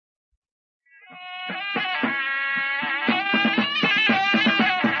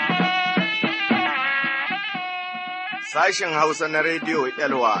Sashen Hausa na Rediyo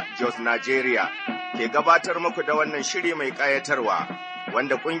Elwa Jos Nigeria ke gabatar muku da wannan shiri mai ƙayatarwa,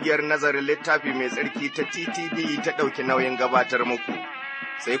 wanda ƙungiyar nazarin littafi mai tsarki ta TTD ta ɗauki nauyin gabatar muku.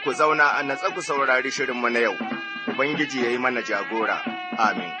 Sai ku zauna a natsa ku saurari shirinmu na yau, Ubangiji ya yi mana jagora.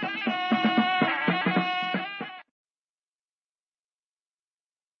 Amin.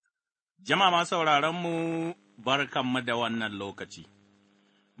 Jama'a masu sauraronmu, barkanmu da wannan lokaci.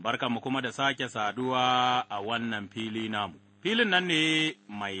 Barkanmu kuma da sake saduwa a wannan fili namu, filin nan ne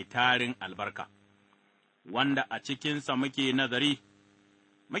mai tarin albarka, wanda a cikinsa muke nazari,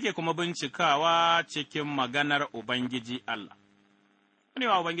 muke kuma bincikawa cikin maganar Ubangiji Allah. Mune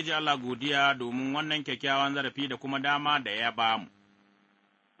wa Ubangiji Allah godiya domin wannan kyakkyawan zarafi da kuma dama da ya ba mu.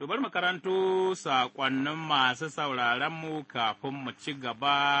 To bari mu karanto saƙonnin masu sauraronmu kafin mu ci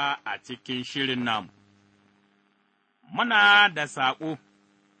gaba a cikin shirin namu. Muna da saƙo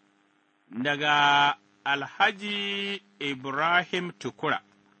daga Alhaji Ibrahim Tukura,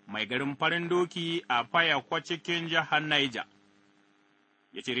 mai garin farin doki a Fayakwa cikin jihar Naija.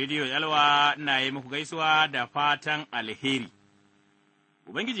 Ya ce, Rediyo Yalwa na yi muku gaisuwa da fatan alheri.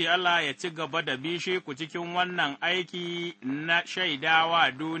 Ubangiji Allah ya ci gaba da bishe ku cikin wannan aiki na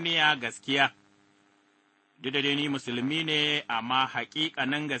shaidawa duniya gaskiya. Duk da dai ni musulmi ne, amma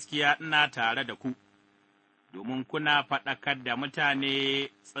haƙiƙanin gaskiya ina tare da ku. Domin kuna faɗakar da mutane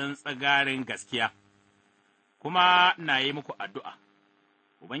tsantsagarin gaskiya, kuma na yi muku addu'a.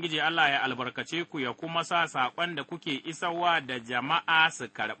 Ubangiji Allah ya albarkace ku ya kuma sa saƙon da kuke isarwa da jama'a su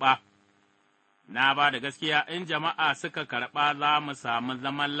karɓa. Na ba da gaskiya in jama'a suka karɓa za mu samu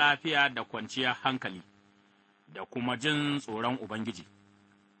zaman lafiya da kwanciyar hankali, da kuma jin tsoron Ubangiji.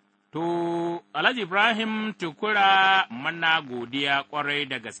 To, Alhaji Ibrahim Tukura muna godiya ƙwarai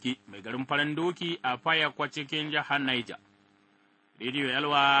da gaske, mai garin farin doki a Fayakwa cikin jihar Naija. Rediyo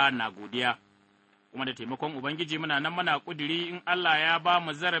Yalwa na godiya, kuma da taimakon Ubangiji muna nan muna ƙudiri in Allah ya ba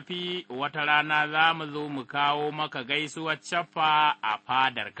mu zarafi wata rana za mu zo mu kawo maka gaisuwar caffa a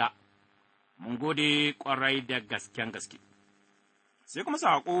fadarka. Mun gode ƙwarai da gasken gaske. Sai kuma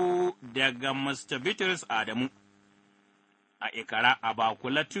saƙo daga Mr. Bitrus Adamu. A Ikara a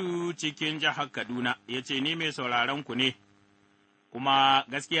Bakulatu cikin jihar Kaduna, ya ce, Ni mai sauraronku ne, kuma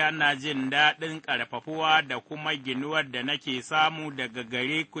gaskiya na jin daɗin ƙarfafuwa da kuma ginuwar da nake samu daga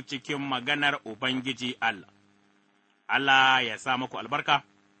gare ku cikin maganar Ubangiji Allah. Allah ya sa muku albarka,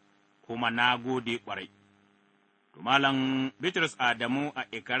 kuma na gode ƙwarai. Malam Bitrus Adamu a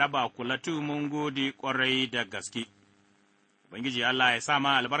Ikara Bakulatu mun gode ƙwarai da gaske. Ubangiji Allah ya sa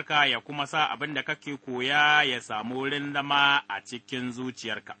ma albarka ya kuma sa abin da kake koya ya samu wurin zama a cikin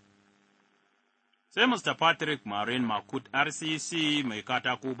zuciyarka. Sai Mr. Patrick Marin Makut RCC mai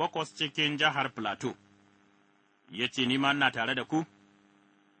katako bakwas cikin jihar Plateau, ya ce, Ni ma ina tare da ku,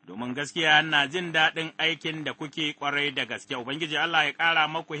 domin gaskiya ina jin daɗin aikin da kuke ƙwarai da gaske. Ubangiji Allah ya ƙara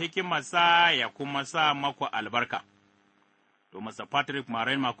maku hikimarsa ya kuma sa maku albarka. To, Mr. Patrick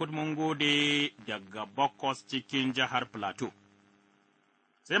Marin Makut mun gode daga bakwas cikin jihar Plateau.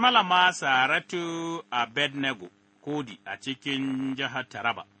 Sai Malama Saratu Abednego Kodi a cikin jihar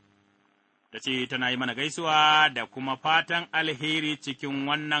Taraba, ta ce tana yi mana gaisuwa da kuma fatan alheri cikin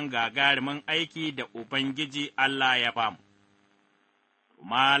wannan gagarumin aiki da Ubangiji Allah ya bamu.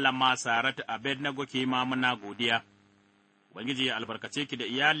 Malama Saratu Abednego ke ma muna godiya, Ubangiji ya albarkace ki da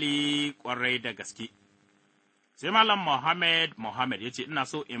iyali ƙwarai da gaske. Sai Malam Mohammed ya ce, Ina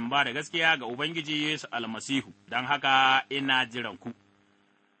so in ba da gaskiya ga Ubangiji Yesu Almasihu, don haka ina jiran ku.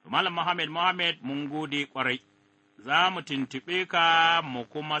 Malam Mohammed, mun gode ƙwarai, za mu tuntuɓe ka mu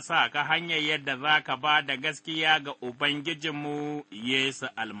kuma sa ka hanyar yadda za ka ba da gaskiya ga Ubangijinmu Yesu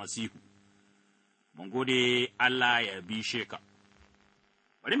Almasihu. Mun gode Allah ya bishe ka.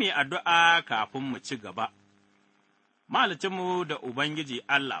 Bari mu yi addu'a kafin mu ci gaba. Mahalicinmu da Ubangiji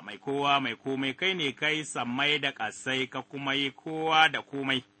Allah mai kowa mai komai, kai ne kai sammai da ƙasai, ka kuma yi kowa da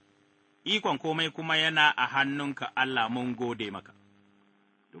komai, ikon komai kuma yana a hannunka Allah mun gode maka.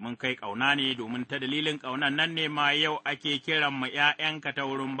 Domin kai ƙauna ne, domin ta dalilin ƙaunan nan ne ma yau ake kiran mu ’ya'yanka ta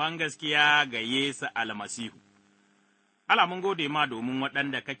wurin bangaskiya ga Yesu Almasihu. Allah mun gode ma domin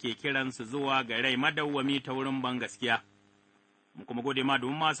waɗanda kake kiransu zuwa ga rai madawwami ta wurin bangaskiya. Mu kuma gode ma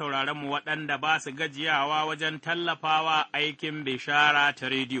domin ma sauraronmu waɗanda ba su gajiyawa wajen tallafawa aikin bishara ta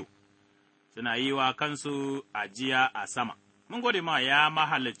rediyo, suna yi wa kansu ajiya a sama. Mun gode ma ya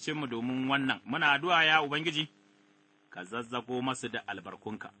mahaliccinmu domin wannan, muna addu'a ya Ubangiji, ka zazzago masu da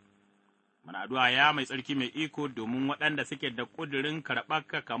albarkunka. Muna addu'a ya mai tsarki mai iko domin waɗanda suke da ƙudurin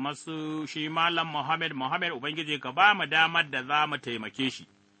karɓarka kamar su shi Malam Mohammed, Ubangiji ka ba mu damar da za mu taimake shi.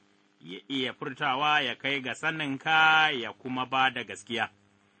 Ya iya furtawa ya kai ga saninka ya kuma ba da gaskiya.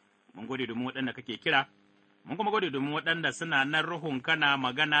 Mun gode domin waɗanda kake kira, mun kuma gode domin waɗanda suna nan ruhun kana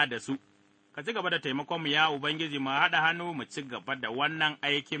magana da su, ka ci gaba da taimakonmu ya Ubangiji mu haɗa hannu mu ci gaba da wannan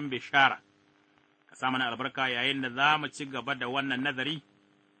aikin bishara, ka sa mana albarka yayin da za mu ci gaba da wannan nazari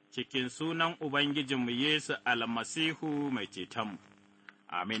cikin sunan Ubangijinmu Yesu almasihu mai cetonmu.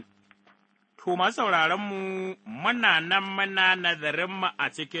 Amin. To, masu sauraronmu, muna nan muna nazarinmu a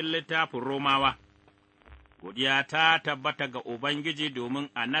cikin littafin Romawa, godiya ta tabbata ga Ubangiji domin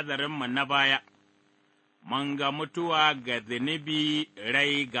a nazarinmu na baya, mun ga mutuwa ga zunubi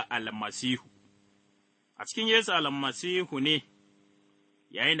rai ga almasihu. A cikin Yesu almasihu ne,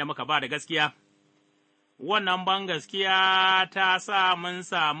 yayin da muka ba da gaskiya, wannan ban gaskiya ta sa mun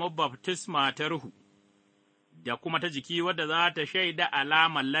samu baftisma ta Ruhu, da kuma ta jiki wadda za ta shaida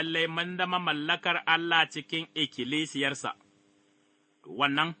alamar lallai mun zama mallakar Allah cikin ikkilisiyarsa.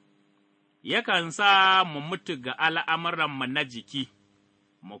 Wannan, yakan sa mu mutu ga al'amuranmu na jiki,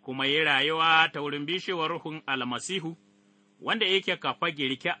 mu kuma yi rayuwa ta wurin bishewar Ruhun almasihu, wanda yake kafa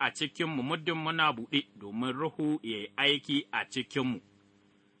girke a cikinmu muddin muna buɗe domin Ruhu ya yi aiki a cikinmu.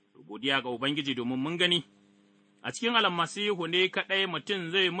 Godiya ga Ubangiji domin mun gani, a cikin almasihu ne kaɗai mutum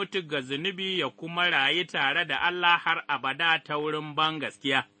zai mutu ga zunubi ya kuma rayu tare da Allah har abada ta wurin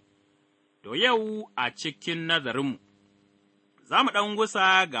bangaskiya. To, yau a cikin nazarinmu, za mu ɗan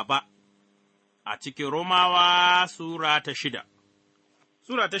gusa gaba a cikin Romawa Sura ta 6.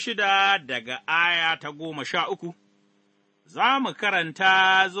 Sura ta 6 daga aya ta 13, za mu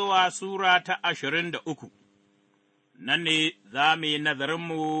karanta zuwa Sura ta 23, nan ne za mu yi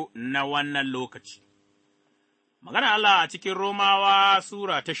nazarinmu na wannan lokaci. Magana Allah a cikin Romawa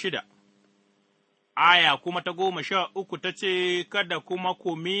Sura ta 6, aya kuma ta 13 ta ce, Kada kuma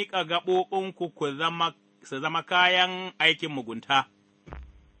ku miƙa gaɓoɓinku su zama kayan aikin mugunta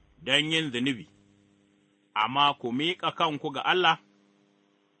don yin zunubi, amma ku miƙa kanku ga Allah,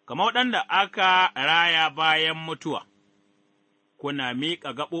 kamar waɗanda aka raya bayan mutuwa, kuna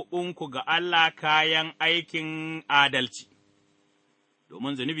miƙa gaɓoɓinku ga Allah kayan aikin adalci,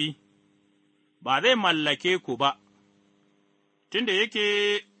 domin zunubi ba zai mallake ku ba, tunda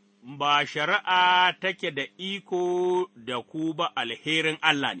yake ba shari'a take da iko da ku ba alherin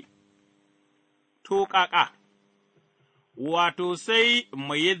Allah ne. To, ƙaƙa, wato sai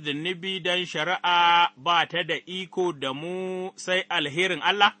mu yi zunubi don shari'a ba ta da iko da mu sai alherin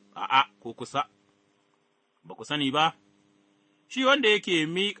Allah? A'a, ko kusa, ba ku sani ba, shi wanda yake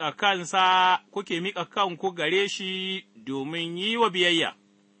miƙa kansa, kuke miƙa kanku gare shi domin yi wa biyayya,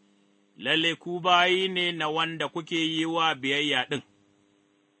 lalle ku bayi ne na wanda kuke yi wa biyayya ɗin,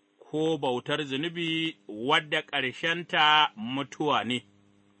 ko bautar zunubi wadda ƙarshenta mutuwa ne,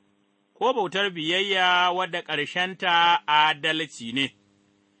 ko bautar biyayya wadda ƙarshenta adalci ne,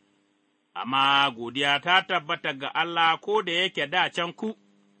 amma godiya ta tabbata ga Allah ko da yake da can ku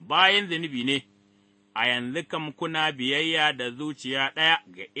bayan zunubi ne, a yanzu kam kuna biyayya da zuciya ɗaya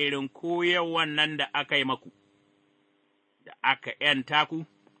ga irin koyarwan nan da aka yi maku, da aka ’yanta ku,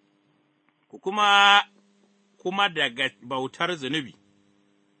 ku kuma daga bautar zunubi,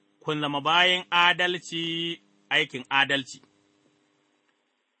 kun zama bayan adalci, aikin adalci.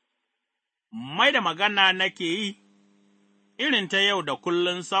 Mai da magana nake yi, irin ta yau da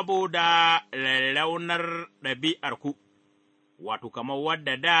kullum saboda rarraunar ɗabi'arku, wato, kamar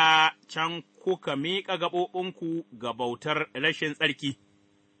wadda da can kuka miƙa gaɓoɓinku ga bautar rashin tsarki,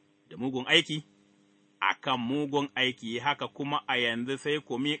 da mugun aiki, a kan mugun aiki, haka kuma a yanzu sai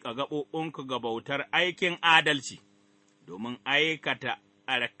ku miƙa gaɓoɓinku ga bautar aikin adalci, domin aikata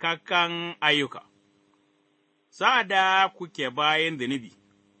tsarkakan ayyuka. Sa'ad da kuke bayan zunubi,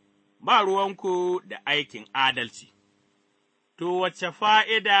 ba ruwanku da aikin adalci, to, wace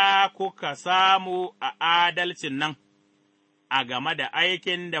fa'ida kuka samu a adalcin nan, a game da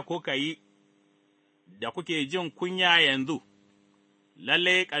aikin da kuka yi, da kuke jin kunya yanzu,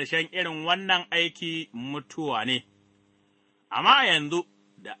 lalle ƙarshen irin wannan aiki mutuwa ne, amma yanzu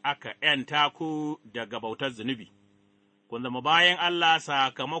da aka ’yanta ku daga bautar zunubi, kun zama bayan Allah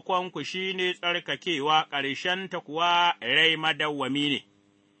sakamakonku shi ne tsarkakewa, ƙarshenta kuwa rai madawwami ne,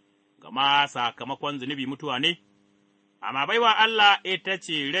 gama sakamakon zunubi mutuwa ne, amma baiwa Allah ita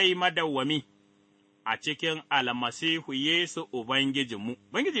ce rai madawwami a cikin almasihu Yesu Ubangijinmu.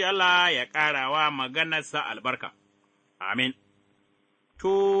 Ubangiji Allah ya ƙarawa maganarsa albarka. Amin.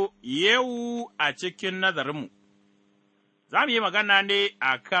 To, yau a cikin nazarinmu, za mu yi magana ne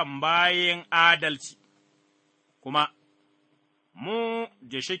a kan bayin adalci, kuma mu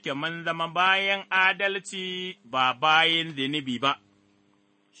da shike mun zama bayan adalci ba bayan zunubi ba,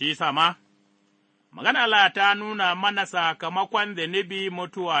 shi sama, magana Allah ta nuna mana sakamakon zunubi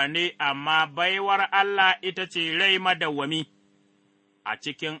mutuwa ne, amma baiwar Allah ita ce rai madawwami, a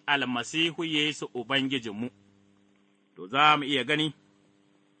cikin almasihu Yesu Ubangijinmu. To, za mu iya gani,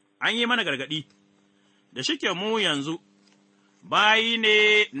 an yi mana gargaɗi, da shike mu yanzu, bayi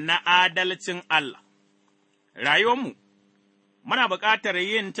ne na adalcin Allah, rayuwanmu, muna bukatar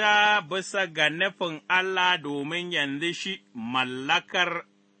yin ta bisa ga nufin Allah domin yanzu shi mallakar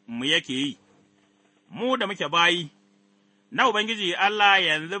mu yake yi, mu da muke bayi. Na Ubangiji Allah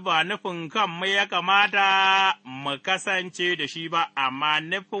yanzu ba nufin kanmu ya kamata mu kasance da shi ba, amma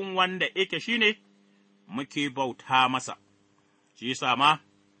nufin wanda yake shi ne muke bauta masa, shi sama,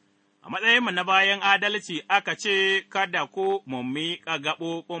 a matsayinmu na bayan adalci aka ce, kada ko mu miƙa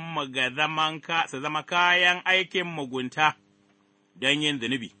gaɓoɓinmu ga su zama kayan aikin mugunta don yin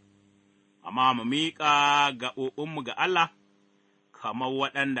zunubi, amma mu miƙa gaɓoɓinmu ga Allah, kamar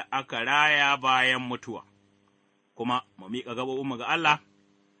waɗanda aka raya bayan mutuwa. Kuma mu miƙa gaɓoɓinmu ga Allah,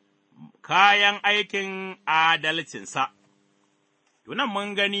 kayan aikin adalcinsa. Tunan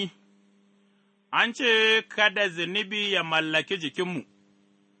mun gani, an ce kada zunubi ya mallaki jikinmu,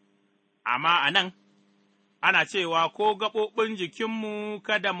 amma a nan, ana cewa ko gaɓoɓin jikinmu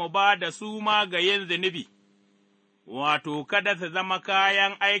kada mu ba da su ma ga yin zunubi, wato, kada su zama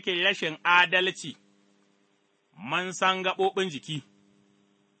kayan aikin rashin adalci, mun san gaɓoɓin jiki,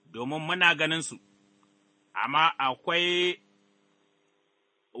 domin muna ganinsu. Amma akwai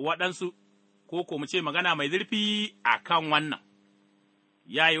waɗansu, ko mu ce magana mai zurfi a kan wannan,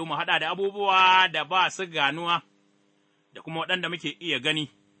 ya yi mu haɗa da abubuwa da ba su ganuwa, da kuma waɗanda muke iya gani,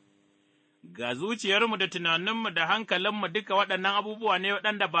 ga zuciyarmu da tunaninmu da hankalinmu duka waɗannan abubuwa ne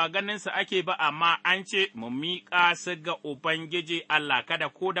waɗanda ba ganinsu ake ba, amma an ce mu miƙa su ga Ubangiji Allah kada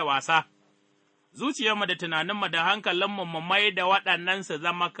ko da wasa. Zuciyarmu da tunaninmu da hankalinmu mu mai da waɗannan su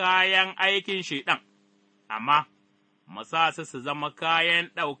zama kayan aikin Shaiɗan. Amma, mu sa su zama kayan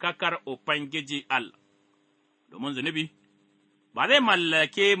ɗaukakar Ubangiji Allah, domin zunubi ba zai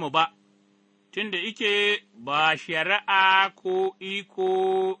mallake mu ba, tunda ike ba shari'a ko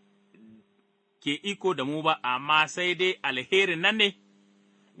iko ke iko da mu ba, amma sai dai alherin nan ne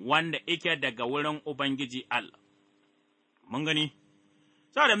wanda ike daga wurin Ubangiji Allah. Mun gani,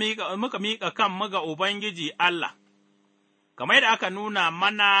 saboda muka miƙa kanmu ga Ubangiji Allah, kamar yadda aka nuna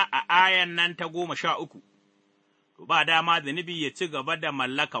mana a ayan nan ta 13. Ba dama zunubi ya ci gaba da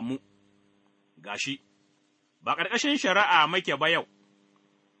mallaka mu, gashi, ba ƙarƙashin shari'a muke ba yau,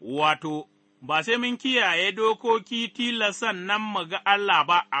 wato, ba sai mun kiyaye dokoki tilasan nan mu ga Allah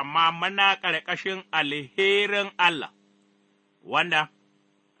ba, amma muna ƙarƙashin alherin Allah, wanda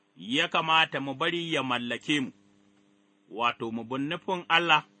ya kamata mu bari ya mallake mu, wato, mu bin nufin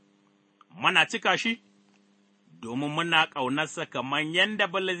Allah, muna cika shi, domin muna ƙaunarsa kamar yadda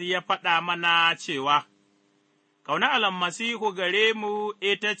Bulus ya faɗa mana cewa, Ƙaunar almasihu gare mu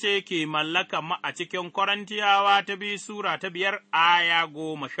ita ce ke mallaka mu a cikin Korintiyawa ta 2 Sura ta 5 aya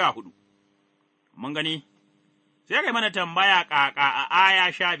 14. Mun gani, sai kai mana tambaya ƙaƙa a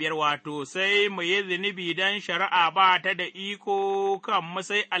aya 15, wato, sai mu yi zunubi don shari'a ba ta da iko kan mu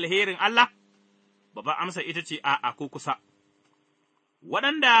sai alherin Allah? Babban amsa ita ce a'a ko kusa.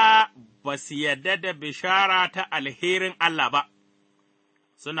 Waɗanda ba su yarda da bishara ta alherin Allah ba,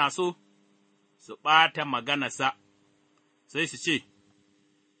 suna so su ɓata maganarsa, sai su ce,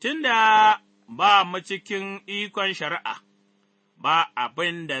 Tun da ba mu cikin ikon shari'a, ba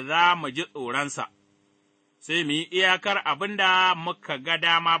abin da za mu ji tsoronsa, sai mu yi iyakar abin da muka ga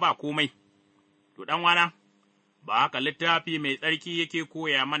dama ba komai. To, ɗanwana, ba haka littafi mai tsarki yake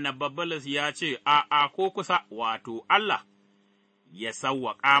koya mana Bulus ya ce, A'a ko kusa, wato Allah ya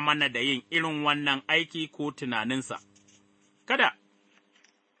sawwaƙa mana da yin irin wannan aiki ko tunaninsa, kada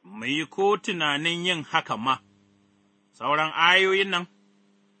mu yi ko tunanin yin haka ma, sauran ayoyin nan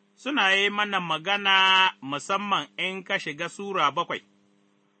suna yi mana magana musamman in ka shiga Sura 7,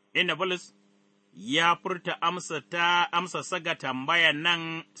 inda Bulus ya furta amsa saga tambayan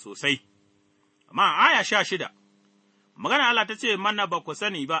nan sosai. Amma aya 16, magana Allah ta ce mana ba ku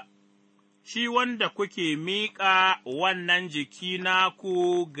sani ba, shi wanda kuke miƙa wannan jiki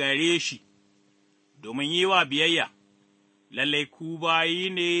naku gare shi, domin yi wa biyayya. Lallai ku bayi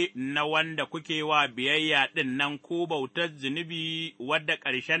ne na wanda kuke wa biyayya ɗin nan ko bautar zunubi wadda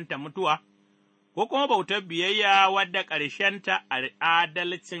ƙarshenta mutuwa, ko kuma bautar biyayya wadda ƙarshenta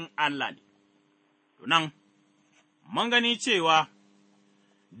adalcin Allah ne. Tunan, mun gani cewa,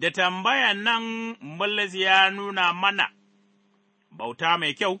 da tambayan nan Bulus ya nuna mana bauta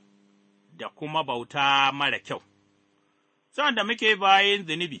mai kyau da kuma bauta mara kyau. Sa'an da muke bayin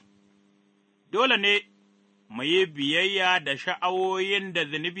zunubi, dole ne mu yi biyayya da sha'awoyin da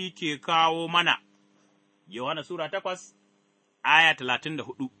zunubi ke kawo mana, Yohana Sura 8, aya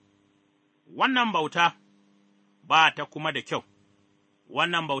 34. Wannan bauta ba ta kuma da kyau,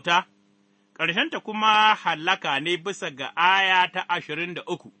 wannan bauta, ƙarshenta kuma hallaka ne bisa ga aya ta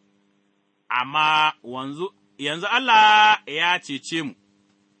 23, amma yanzu Allah ya cece mu,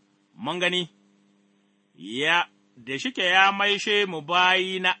 mun gani, da shike ya maishe mu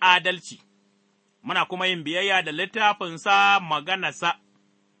bayi na adalci, muna kuma yin biyayya da littafinsa maganarsa,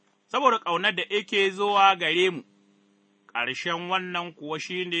 saboda ƙaunar da yake zuwa gare mu, ƙarshen wannan kuwa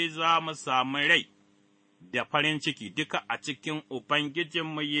shi ne za mu sami rai da farin ciki duka a cikin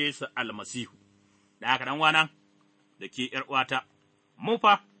Ubangijinmu Yesu almasihu. Da haka ɗanwana da ke ’yar'uwata, mu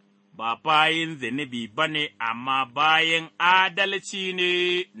fa ba bayin zunubi ba ne, amma bayin adalci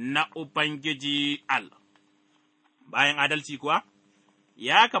ne na Ubangiji Allah. Bayan adalci kuwa,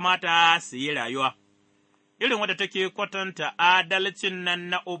 ya kamata su yi rayuwa, irin wadda take kwatanta adalcin nan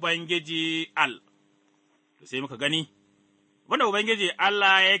na Ubangiji Allah. To sai muka gani, wanda Ubangiji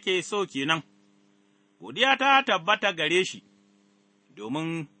Allah yake so kenan, godiya ta tabbata gare shi,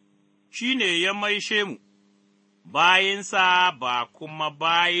 domin shi ne ya maishe mu, bayinsa ba kuma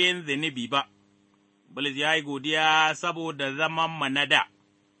bayin zunubi ba. Bulus ya yi godiya saboda zaman manada,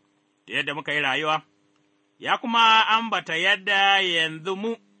 da yadda muka yi rayuwa, ya kuma ambata yadda yanzu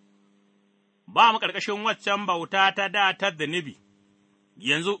mu ba mu ƙarƙashin waccan bauta ta da ta zunubi,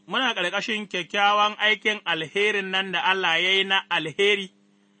 yanzu muna ƙarƙashin kyakkyawan aikin alherin nan da Allah ya yi na alheri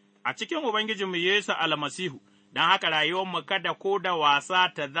a cikin Ubangijinmu Yesu almasihu, don haka rayuwarmu kada ko da wasa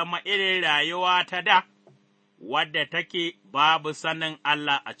ta zama irin rayuwa ta da, wadda take babu sanin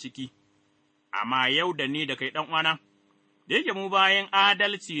Allah a ciki, amma yau da ni da kai ɗan'uwana, da yake mu bayan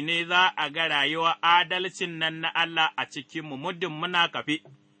adalci ne za a ga rayuwa adalcin nan na Allah a cikinmu muddin muna kafe,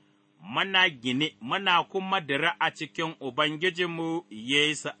 muna gine, muna kuma dira a cikin Ubangijinmu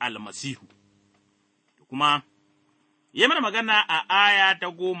Yesu almasihu. Kuma, yi mana magana a aya ta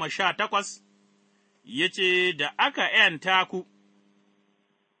 18, ya ce, Da aka ’yanta ku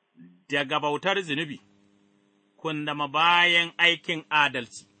daga bautar zunubi, kun zama bayan aikin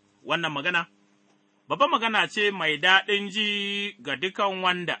adalci. Wannan magana, babban magana ce mai daɗin ji ga dukan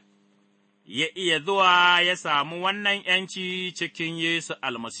wanda ya iya zuwa ya samu wannan ’yanci cikin Yesu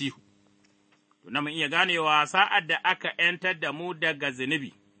almasihu. Tuna mu iya ganewa sa'ad da aka ’yantar da mu daga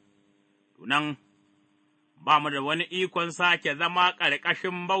zunubi, tunan ba mu da wani ikon sake zama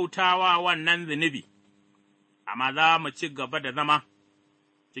ƙarƙashin bautawa wannan zunubi, amma za mu ci gaba da zama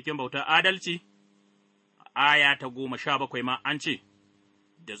cikin bautar adalci. Aya ta 17 ma an ce,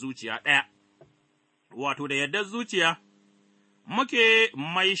 Da zuciya ɗaya, wato, da yardar zuciya, muke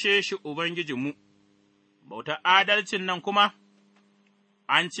maishe shi Ubangijinmu, bautar adalcin nan kuma,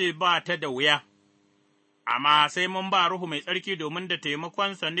 an ce ba ta da wuya, amma sai mun ba Ruhu Mai Tsarki domin da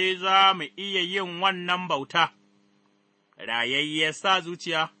taimakonsa ne za mu iya yin wannan bauta, rayayyar sa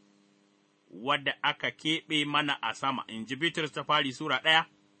zuciya, wadda aka keɓe mana a sama, in ji Bitrus ta fari Sura 1,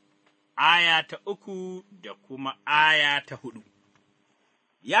 aya ta 3 da kuma aya ta 4.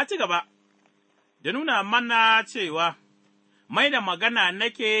 Ya ci gaba da nuna mana cewa, mai da magana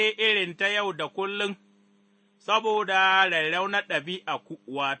nake irin ta yau da kullum, saboda rarraunar ɗabi'a ku,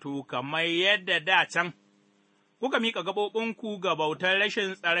 wato, kamar yadda da can, kuka miƙa gaɓoɓinku ga bautar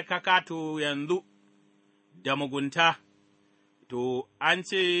rashin tsarkaka to yanzu da mugunta, to, an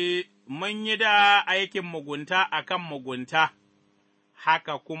ce, mun yi da aikin mugunta a kan mugunta,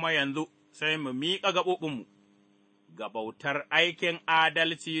 haka kuma yanzu sai mu miƙa gaɓoɓinmu ga bautar aikin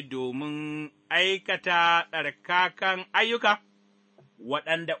adalci domin aikata tsarkakan ayyuka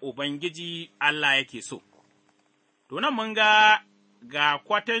waɗanda Ubangiji Allah yake so. To, nan mun ga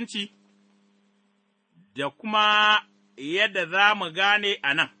kwatanci da kuma yadda za mu gane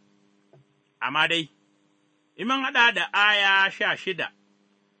a nan, amma dai, in mun haɗa da aya 16,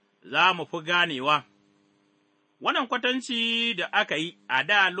 za mu fi ganewa. Wannan kwatanci da aka yi a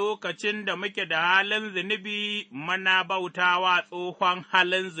da lokacin da muke da halin zunubi, mana bautawa tsohon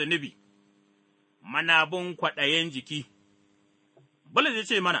halin zunubi, mana bin kwaɗayen jiki. Bulus ya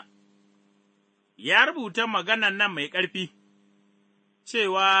ce mana, ya rubuta maganan nan mai ƙarfi,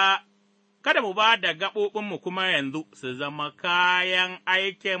 cewa kada mu ba da gaɓoɓinmu kuma yanzu su zama kayan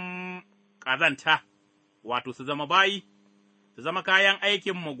aikin ƙazanta, wato su zama bayi, su zama kayan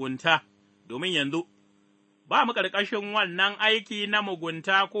aikin mugunta, domin yanzu ba mu ƙarƙashin wannan aiki na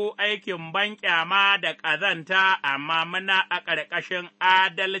mugunta ko aikin banƙyama da ƙazanta, amma muna a ƙarƙashin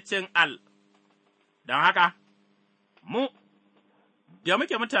adalcin Allah. Don haka, mu, da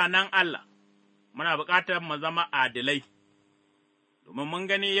muke mutanen Allah, muna buƙatar mu zama adilai, domin mun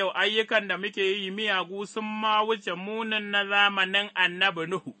gani yau ayyukan da muke yi miyagu sun ma wuce munin na zamanin annabi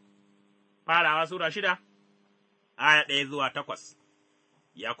Nuhu, farawa Sura 6, aya 1 zuwa 8.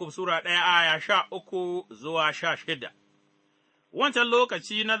 Yakub Sura 1 aya 13 zuwa 16, wancan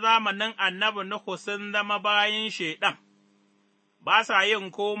lokaci na zamanin annabi Nuhu sun zama bayin Shaiɗan, ba sa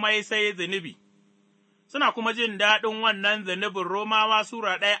yin komai sai zunubi, suna kuma jin daɗin wannan zunubin. Romawa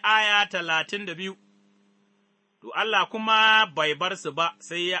Sura 1 aya 32. To Allah kuma bai bar su ba,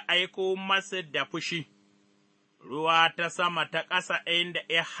 sai ya aiko masu da fushi, ruwa ta sama ta ƙasa inda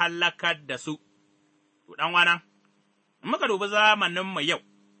ya hallakar da su. To ɗan'wana, muka dubi zamaninmu yau,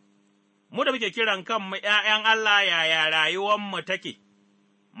 mu da muke kiran kanmu ’ya'yan Allah, yaya rayuwanmu take,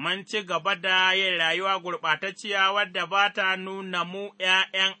 mun ci gaba da yin rayuwa gurɓatacciya wadda ba ta nuna mu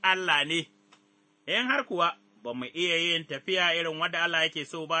 ’ya'yan Allah ne, in har kuwa ba mu iya yin tafiya irin wadda Allah yake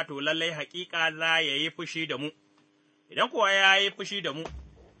so ba, to lallai haƙiƙa za ya yi fushi da mu, idan kuwa ya yi fushi da mu,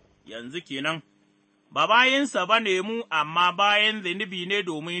 yanzu kenan, ba bayinsa ba ne mu, amma bayan zunubi ne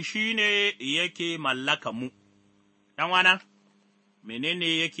domin shi ne yake mallaka mu. ’Yan'wana,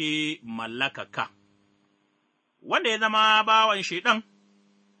 menene yake mallaka ka? Wanda ya zama bawan Shaiɗan,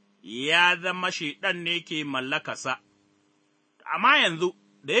 ya zama Shaiɗan ne ke mallakarsa, amma yanzu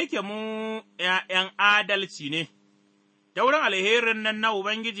da yake mu ’ya'yan adalci ne, ta wurin alherin nan na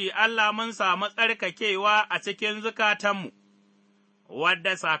Ubangiji Allah mun samu tsarkakewa a cikin zukatanmu,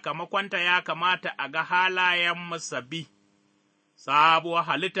 wadda sakamakonta ya kamata a ga halayenmu sabbi, sabuwar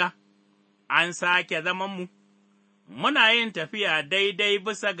halitta, an sake zamanmu, muna yin tafiya daidai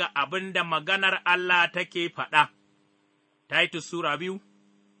bisa ga abin da maganar Allah take faɗa. Titus Sura 2,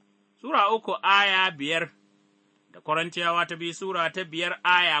 Sura 3 aya 5, da Korintiyawa ta 2 Sura ta 5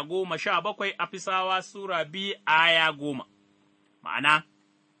 aya 17, Afisawa Sura 2 aya 10. Ma'ana,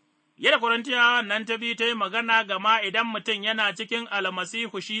 yadda Korintiyawa nan ta 2 ta yi magana gama idan mutum yana cikin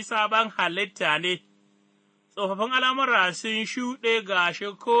almasihu shi sabon halitta ne, tsofaffin al'amura sun shuɗe ga shi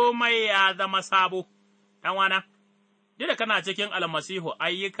komai ya zama sabo, ɗan'wana. Da kana cikin almasihu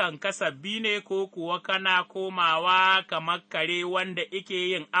ayyukan kasabbi ne ko kuwa kana komawa kamar kare wanda ike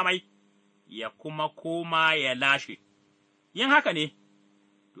yin amai, ya kuma koma ya lashe, yin haka ne,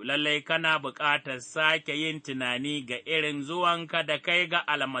 to lallai kana bukatar sake yin tunani ga irin zuwanka da kai ga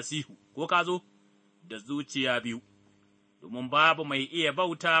almasihu, ko ka zo da zuciya biyu, domin babu mai iya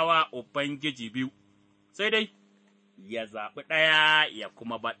bautawa Ubangiji biyu, sai dai ya zaɓi ɗaya ya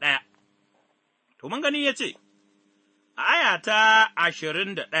kuma ba ɗaya. To, mun gani ya ce, aya ta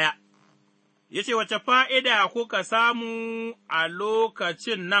 21, ya ce, Wace fa'ida kuka samu a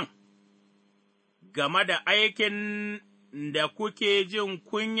lokacin nan game da aikin da kuke jin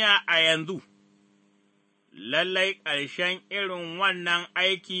kunya a yanzu, lallai ƙarshen irin wannan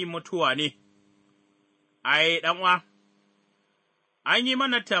aiki mutuwa ne, ai, ɗan'uwa, an yi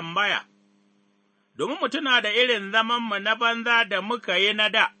mana tambaya, domin mu tuna da irin zamanmu na banza da muka yi na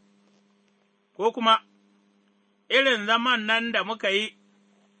da, ko kuma irin zaman nan da muka yi,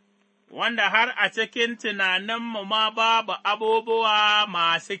 wanda har a cikin tunaninmu ma babu abubuwa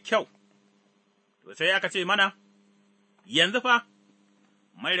masu kyau, to sai aka ce mana, yanzu fa,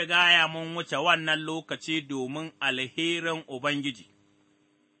 mai rigaya mun wuce wannan lokaci domin alherin Ubangiji,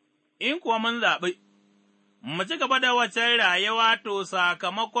 in kuwa mun zaɓi, mu ci gaba da waccan rayuwa, to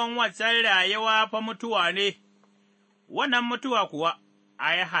sakamakon waccan rayuwa fa mutuwa ne, wannan mutuwa kuwa,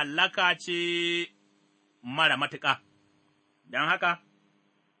 ai, hallaka ce mara matuƙa, don haka,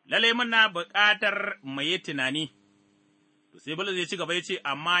 lalle muna buƙatar mu yi tunani, to sai Bulus ya ci gaba ya ce,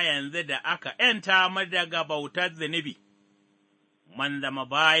 amma yanzu da aka ’yanta mu daga bautar zunubi, mun zama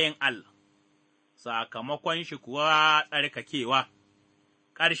bayin Allah, sakamakon shi kuwa tsarkakewa,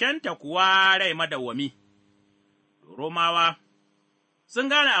 ƙarshenta kuwa rai madawwami. Romawa sun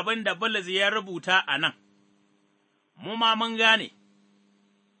gane abin da Bulus ya rubuta a nan, mu ma mun gane.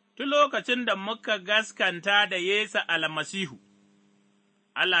 Tun lokacin da muka gaskanta da Yesu almasihu,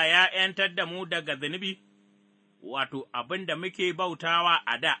 Allah ya ’yantar da mu daga zunubi, wato abin da muke bautawa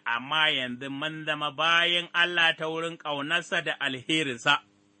a da, amma yanzu mun zama bayan Allah ta wurin ƙaunarsa da alherinsa,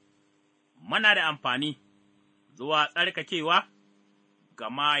 muna da amfani zuwa tsarkakewa,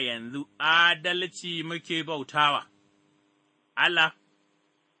 gama yanzu adalci muke bautawa, Allah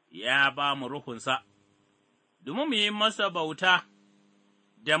ya ba mu Ruhunsa, domin mu yi masa bauta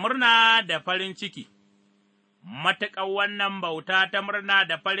da murna da farin ciki, matuƙar wannan bauta ta murna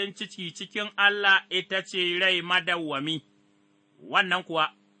da farin ciki cikin Allah ita ce rai madawwami, wannan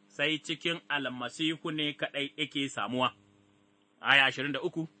kuwa sai cikin almasihu ne kaɗai yake samuwa. Aya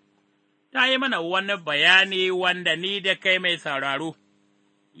 23, ta yi mana wani bayani wanda ni da kai mai sauraro,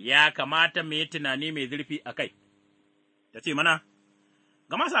 ya kamata mu yi tunani mai zurfi a kai, ta ce mana,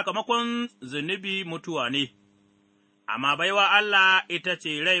 gama sakamakon zunubi mutuwa ne. Amma baiwa Allah ita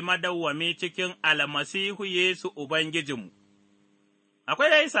ce rai madawwami cikin almasihu Yesu Ubangijinmu, akwai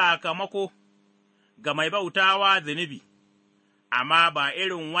dai sakamako ga mai bautawa zunubi, amma ba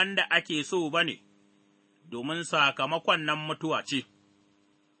irin wanda ake so ba ne, domin sakamakon nan mutuwa ce.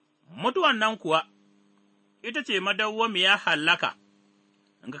 Mutuwan nan kuwa, ita ce madawwamiyar hallaka,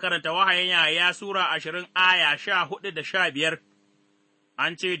 in ka karanta wahayin Yahaya Sura 20 aya 14 da 15,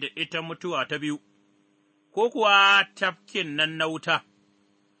 an ce da ita mutuwa ta biyu, ko kuwa tafkin nan na wuta.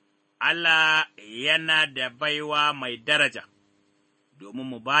 Allah yana da baiwa mai daraja, domin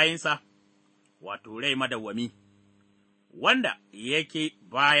mu bayinsa, wato rai madawwami, wanda yake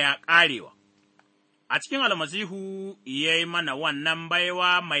baya ƙarewa. A cikin almasihu ya yi mana wannan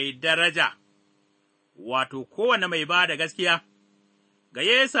baiwa mai daraja, wato kowane mai ba da gaskiya, ga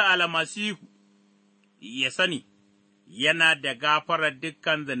Yesu almasihu ya sani, yana da gafarar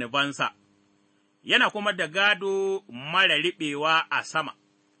dukkan zunubansa, yana kuma da gado mara riɓewa a sama,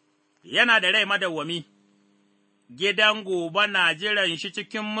 yana da rai madawwami, gidan gobe na jiran shi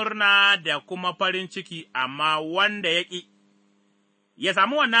cikin murna da kuma farin ciki, amma wanda ya ƙi, ya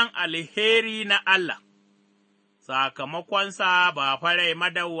samu wannan alheri na Allah, sakamakonsa ba farai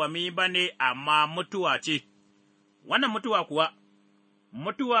madawwami ba ne, amma mutuwa ce, wannan mutuwa kuwa,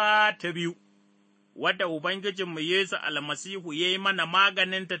 mutuwa ta biyu, wadda Ubangijinmu Yesu almasihu ya yi mana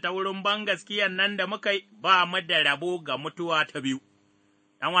maganinta ta wurin bangaskiyan nan da muka yi, ba mu da rabo ga mutuwa ta biyu.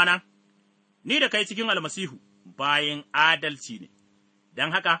 ’Yan'wana, ni da kai cikin almasihu bayin adalci ne,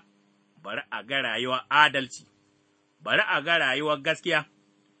 don haka, bari a ga rayuwar adalci, bari a ga rayuwar gaskiya,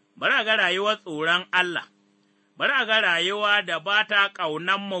 bari a ga rayuwar tsoron Allah, bari a ga rayuwa da ba ta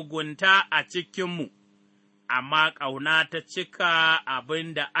ƙaunar mugunta a cikinmu, amma ƙauna ta cika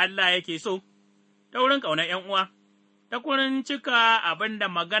abin da Allah yake so, ta wurin ƙaunar ’yan'uwa, ta wurin cika abin da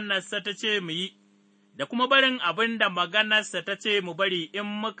maganarsa ta ce mu yi, da kuma barin abin da maganarsa ta ce mu bari in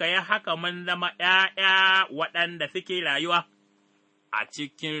muka yi haka mun zama ’ya'ya waɗanda suke rayuwa a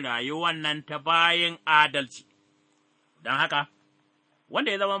cikin rayuwan nan ta bayin adalci. Don haka,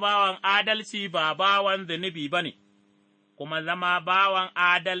 wanda ya zama bawan adalci ba bawan zunubi ba ne, kuma zama bawan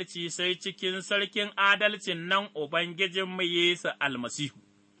adalci sai cikin sarkin adalcin nan Ubangijinmu Yesu almasihu.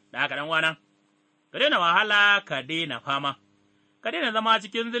 Da haka ɗan'wana, ka daina wahala, ka daina fama, ka daina zama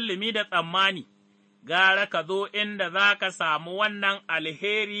cikin zulumi da tsammani, gara ka zo inda za ka samu wannan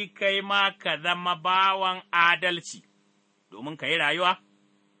alheri kai ma ka zama bawan adalci, domin ka yi rayuwa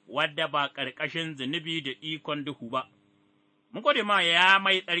wadda ba ƙarƙashin zunubi da ikon duhu ba. Mun gode ma ya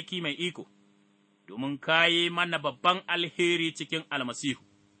mai tsarki mai iko, domin ka yi mana babban alheri cikin almasihu,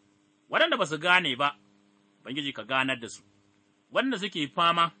 waɗanda ba su gane ba, Bangiji ka ganar da su, waɗanda suke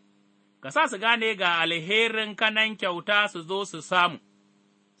fama, ka sa su gane ga alherin kanan kyauta su zo su samu,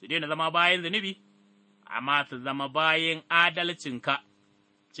 su daina zama bayan zunubi, amma su zama bayan adalcinka,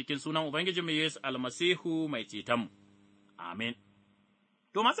 cikin sunan Ubangijinmu Yesu almasihu mai cetonmu. Amin.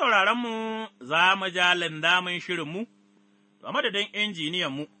 To, masauraranmu za mu ja lindamin shirinmu, a madadin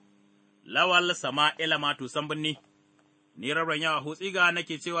injiniyanmu, Lawal Sama'ila Matu Sambunni, ni Rabban Yawa Hutsiga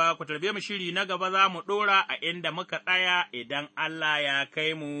nake cewa ku tarbe mu shiri na gaba za mu ɗora a inda muka tsaya idan Allah ya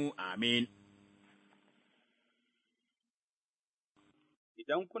kai mu, amin.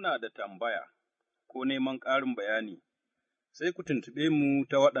 Idan kuna da tambaya ko neman ƙarin bayani, sai ku tuntuɓe mu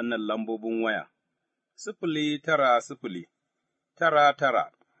ta waɗannan lambobin waya, 090 tara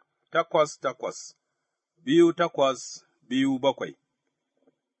tara, 88 2827,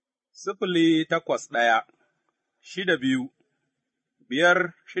 081 62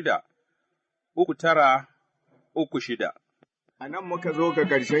 56 3936. A nan muka zo ga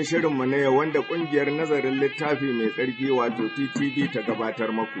ƙarshen shirinmu na yau wanda ƙungiyar nazarin littafi mai tsarki wato TTD ta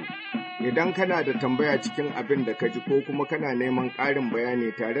gabatar maku. Idan kana da tambaya cikin abin da ka ji ko kuma kana neman ƙarin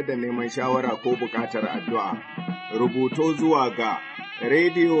bayani tare da neman shawara ko buƙatar addu'a, rubuto zuwa ga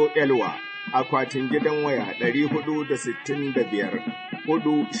Radio Elwa, akwatin gidan waya 465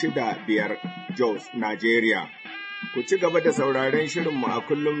 465 Jos, Nigeria. Ku ci gaba da sauraron shirinmu a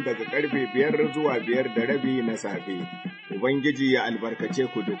kullum daga ƙarfe 5 zuwa 5:30 na safe. Ubangiji ya albarkace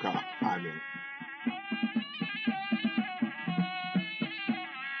ku duka. Amin.